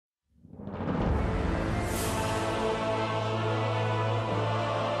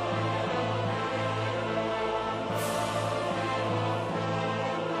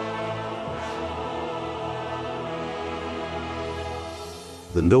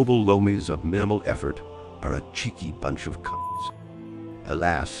The noble lomies of minimal effort are a cheeky bunch of cunts.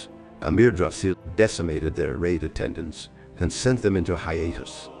 Alas, Amir Drasil decimated their raid attendance and sent them into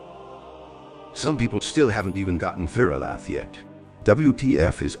hiatus. Some people still haven't even gotten Firalath yet.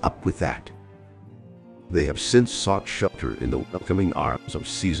 WTF is up with that? They have since sought shelter in the welcoming arms of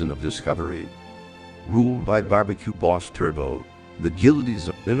Season of Discovery. Ruled by barbecue boss Turbo, the guildies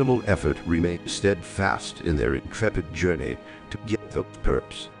of minimal effort remain steadfast in their intrepid journey to get those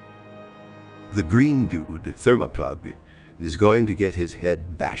perps. The green dude, Thermoplug, is going to get his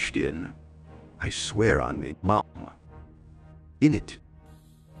head bashed in. I swear on me, Mom. In it.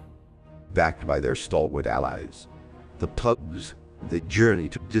 Backed by their stalwart allies, the Plugs, they journey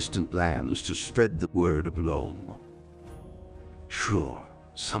to distant lands to spread the word of Loam. Sure,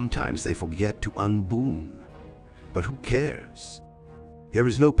 sometimes they forget to unboon, but who cares? There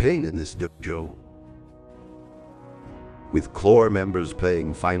is no pain in this dojo. With Clore members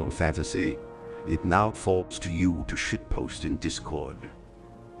playing Final Fantasy, it now falls to you to shitpost in Discord.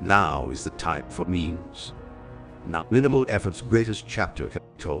 Now is the time for memes. Now minimal effort's greatest chapter can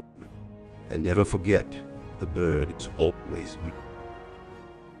be told. And never forget, the bird is always blue.